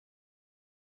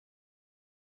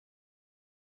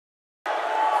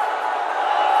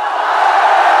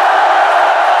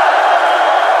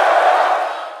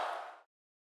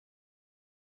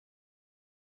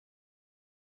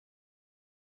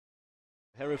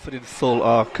Hereford in full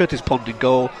are Curtis Pond in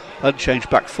goal, unchanged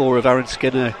back four of Aaron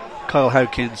Skinner, Kyle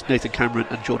Howkins, Nathan Cameron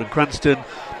and Jordan Cranston.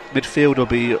 Midfield will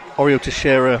be Oriol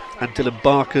Teixeira and Dylan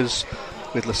Barkers,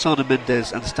 with Lasana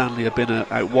Mendes and Stanley Abina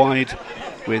out wide,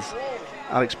 with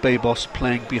Alex Babos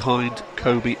playing behind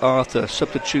Kobe Arthur.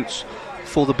 Substitutes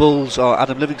for the Bulls are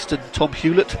Adam Livingston, Tom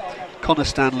Hewlett, Connor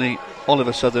Stanley,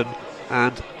 Oliver Southern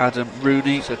and Adam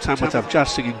Rooney. So Tamworth have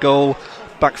Jassing in goal.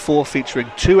 Back four featuring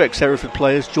two ex-Hereford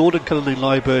players, Jordan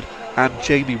Cullinane-Liburd and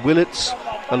Jamie Willits,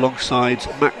 alongside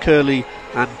Matt Curley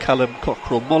and Callum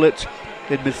Cockrell-Mollett.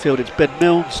 In midfield it's Ben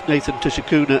Milnes, Nathan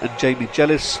Tushikuna and Jamie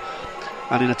Jellis.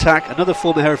 And in attack, another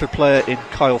former Hereford player in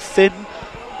Kyle Finn,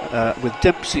 with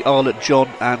Dempsey, Arlott, John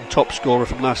and top scorer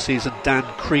from last season Dan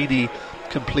Creaney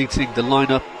completing the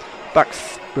lineup. Back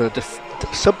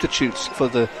substitutes for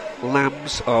the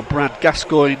Lambs are Brad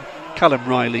Gascoigne, Callum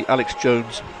Riley, Alex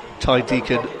Jones, Ty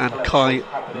Deacon and Kai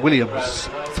Williams.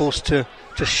 Forced to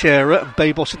Shearer, and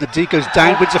Babos in the D goes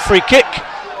down, wins a free kick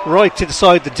right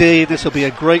inside the D. This will be a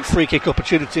great free kick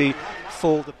opportunity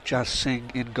for the Jazz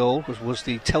Singh in goal. Was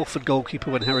the Telford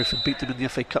goalkeeper when Hereford beat them in the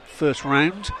FA Cup first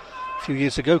round a few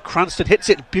years ago. Cranston hits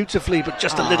it beautifully but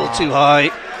just a little too high,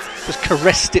 just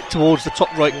caressed it towards the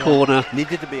top right corner.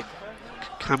 Needed to be.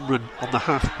 Cameron on the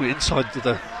half, inside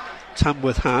the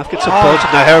Tamworth half, gets a buzz,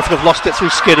 and now Hereford have lost it through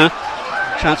Skinner.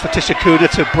 Chance for Tushikuna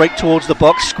to break towards the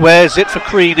box, squares it for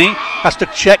Creaney, has to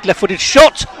check, left-footed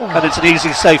shot, and it's an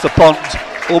easy save for Pond.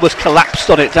 Almost collapsed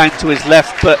on it down to his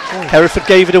left, but Hereford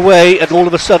gave it away, and all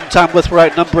of a sudden Tamworth were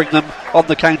outnumbering them on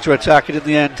the counter-attack, and in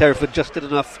the end Hereford just did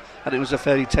enough, and it was a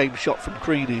fairly tame shot from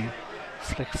Creaney.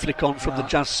 Flick on from the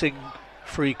Jazz Singh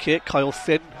free kick. Kyle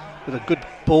Finn with a good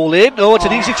ball in. Oh, it's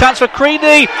an easy chance for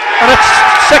Creaney, and a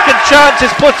second chance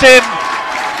is put in,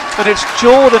 and it's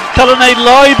Jordan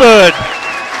Cullinane-Liburd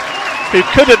who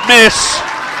couldn't miss,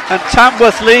 and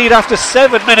Tamworth lead after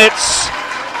 7 minutes.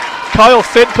 Kyle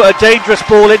Finn put a dangerous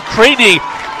ball in. Creaney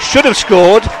should have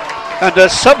scored,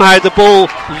 and somehow the ball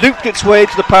looped its way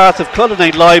into the path of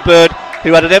Cullinane-Liburd,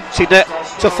 who had an empty net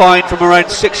to find from around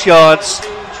 6 yards.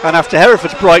 And after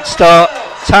Hereford's bright start,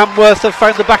 Tamworth have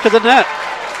found the back of the net.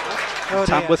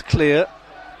 Tamworth clear.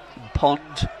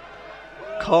 Pond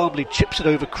calmly chips it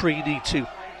over Creaney to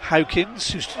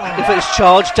Howkins, who's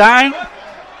charged down.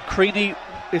 Creaney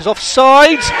is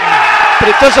offside, but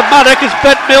it doesn't matter because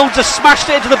Ben Milnes has smashed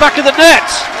it into the back of the net.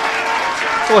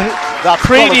 Well,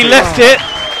 Creaney left it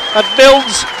and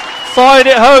Milnes fired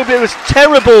it home. It was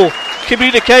terrible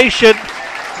communication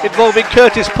involving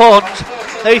Curtis Pond.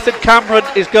 Nathan Cameron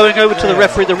is going over to the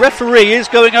referee. The referee is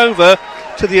going over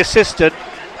to the assistant,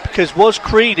 because was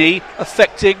Creaney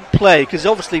affecting play? Because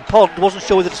obviously Pond wasn't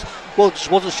sure whether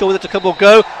to come or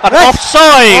go, and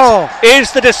offside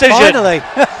is the decision. Finally.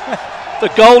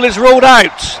 The goal is ruled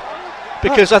out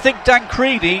because I think Dan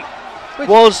Creaney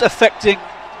was affecting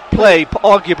play,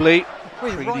 arguably.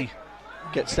 Creaney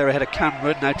gets there ahead of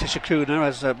Cameron. Now Tushikuna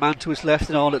has a man to his left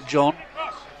and Arlott John.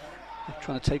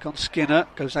 Trying to take on Skinner,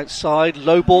 goes outside,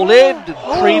 low ball in, and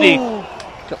Creaney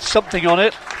got something on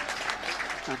it.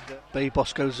 And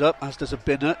Babos goes up, as does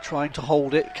Abina, trying to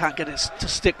hold it, can't get it to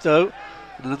stick though.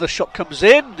 And another shot comes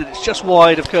in, and it's just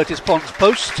wide of Curtis Pond's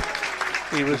post.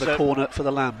 He was a corner for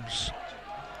the Lambs.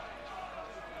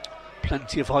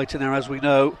 Plenty of height in there, as we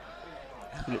know.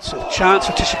 And it's a chance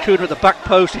for Tushikuna at the back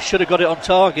post. He should have got it on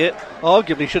target,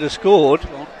 arguably should have scored,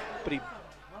 but he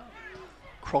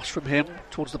cross from him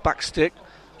towards the back stick.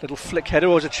 Little flick header.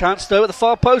 Was a chance though at the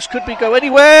far post, could be go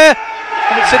anywhere,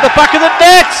 and it's in the back of the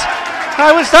net.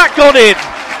 How has that gone in?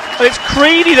 And it's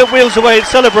Creaney that wheels away and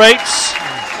celebrates.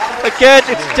 Again,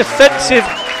 it's defensive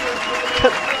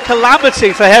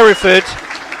calamity for Hereford.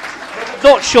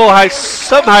 Not sure how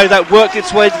somehow that worked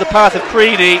its way into the path of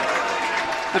Creaney,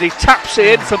 and he taps it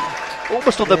in from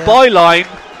almost on the byline,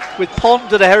 with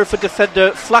Pond and a Hereford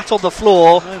defender flat on the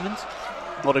floor.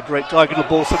 Not a great diagonal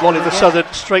ball from Oliver Southern,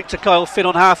 straight to Kyle Finn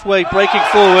on halfway, breaking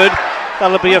forward.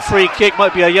 That'll be a free kick,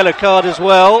 might be a yellow card as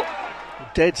well.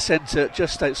 Dead centre,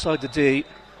 just outside the D.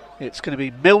 It's going to be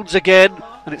Milnes again,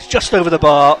 and it's just over the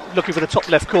bar, looking for the top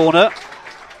left corner.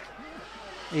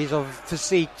 He's of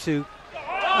physique to...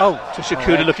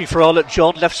 Tushikuna looking for Arlott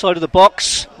John, left side of the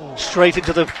box, straight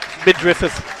into the midriff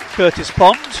of Curtis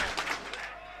Pond.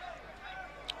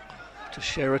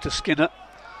 Teixeira to Skinner.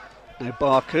 Now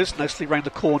Barkers, nicely round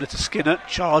the corner to Skinner,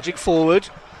 charging forward.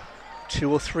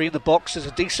 2 or 3 in the box, there's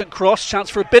a decent cross, chance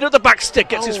for a bit at the back stick,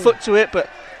 gets his foot to it, but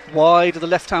wide of the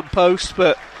left hand post,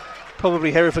 but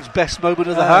probably Hereford's best moment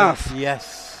of the half.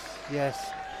 Yes.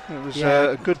 It was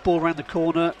a good ball round the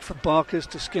corner from Barkers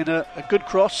to Skinner, a good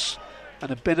cross, and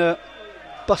a Binner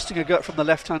busting a gut from the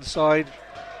lest-hand side.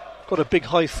 got a big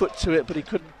high foot to it, but he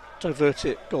couldn't divert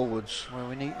it goalwards. Well,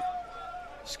 we need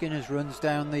Skinner's runs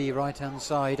down the right-hand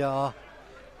side are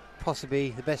possibly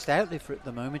the best outlet for it at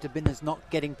the moment. Abinner's not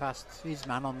getting past his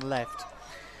man on the left.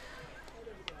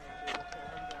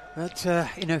 But,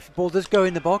 if the ball does go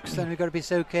in the box, then we've got to be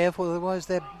so careful, otherwise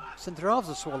their centre-halves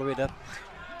will swallow it up.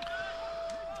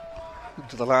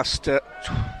 Into the last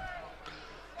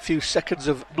few seconds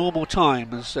of normal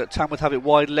time as Tamworth have it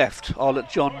wide left. Arlott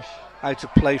John out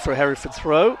of play for a Hereford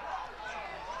throw.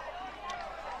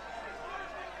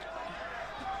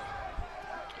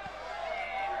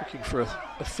 Looking for an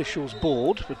official's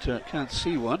board, but can't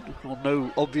see one, or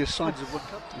no obvious signs of one.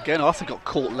 Again, Arthur got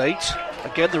caught late.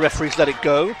 Again, the referees let it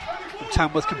go. And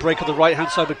Tamworth can break on the right-hand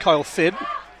side with Kyle Finn.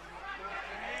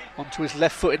 Onto his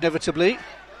left foot inevitably.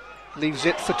 Leaves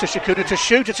it for Tishakuna to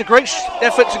shoot. It's a great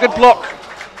effort, it's a good block.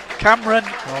 Cameron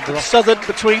and Southern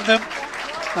between them.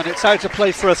 And it's out of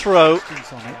play for a throw.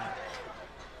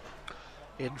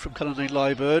 In from Cullinane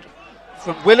Liebert.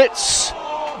 From Willits.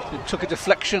 It took a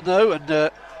deflection though,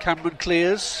 and Cameron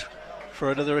clears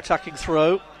for another attacking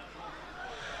throw.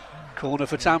 Corner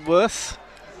for Tamworth.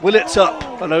 Willits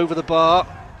up and over the bar.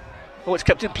 Oh, it's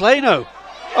kept in play now.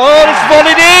 Oh, it's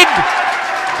volleyed in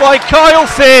by Kyle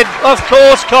Finn. Of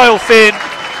course, Kyle Finn.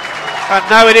 And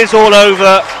now it is all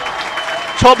over.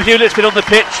 Tom Hewlett's been on the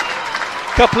pitch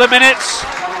a couple of minutes,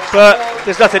 but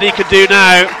there's nothing he can do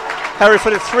now.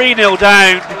 Hereford are 3-0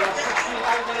 down.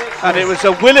 And it was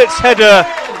a Willits header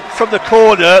from the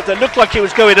corner that looked like it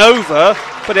was going over,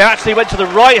 but it actually went to the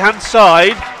right-hand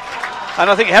side. And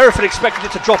I think Hereford expected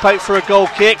it to drop out for a goal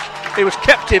kick. It was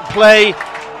kept in play.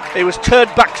 It was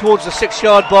turned back towards the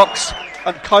 6-yard box,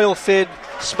 and Kyle Finn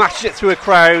smashed it through a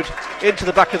crowd into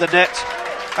the back of the net.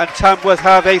 And Tamworth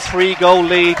have a 3-goal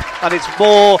lead, and it's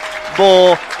more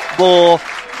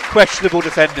questionable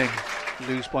defending.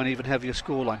 Lose by an even heavier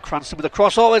scoreline. Cranston with a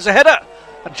cross. Oh, there's a header,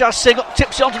 and Jazz Singh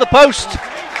tips it onto the post.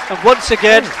 And once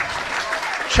again,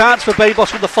 chance for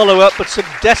Babos on the follow-up, but some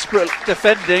desperate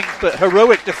defending, but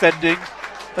heroic defending.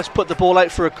 Let's put the ball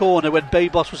out for a corner when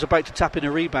Babos was about to tap in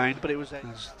a rebound, but it was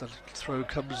as the throw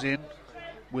comes in.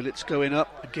 Willits going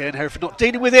up again. Hereford not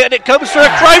dealing with it, and it comes through a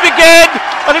crowd again,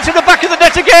 and it's in the back of the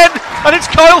net again, and it's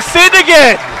Kyle Finn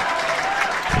again,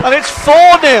 and it's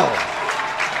 4-0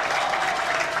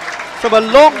 from a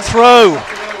long throw.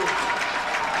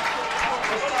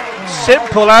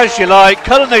 Simple as you like.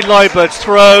 Cullinane Leibert's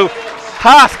throw,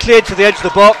 half cleared to the edge of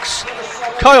the box.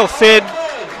 Kyle Finn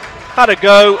had a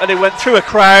go, and it went through a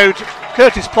crowd.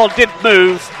 Curtis Pond didn't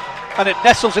move, and it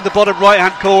nestles in the bottom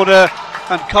right-hand corner.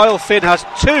 And Kyle Finn has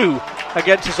 2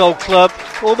 against his old club,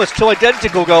 almost 2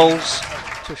 identical goals.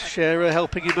 To Shearer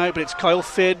helping him out, but it's Kyle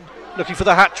Finn looking for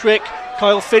the hat-trick.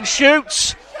 Kyle Finn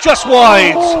shoots just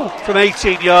wide from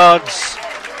 18 yards.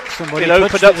 It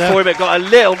opened up for him, it got a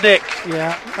little nick,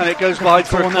 and it goes behind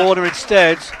for a corner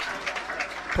instead.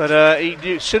 But he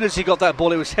knew as soon as he got that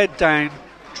ball, it was head down,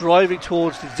 driving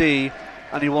towards the D,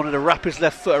 and he wanted to wrap his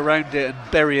left foot around it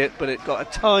and bury it, but it got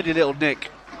a tiny little nick.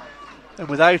 And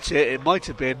without it, it might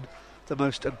have been the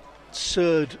most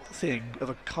absurd thing of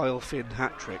a Kyle Finn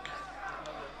hat-trick.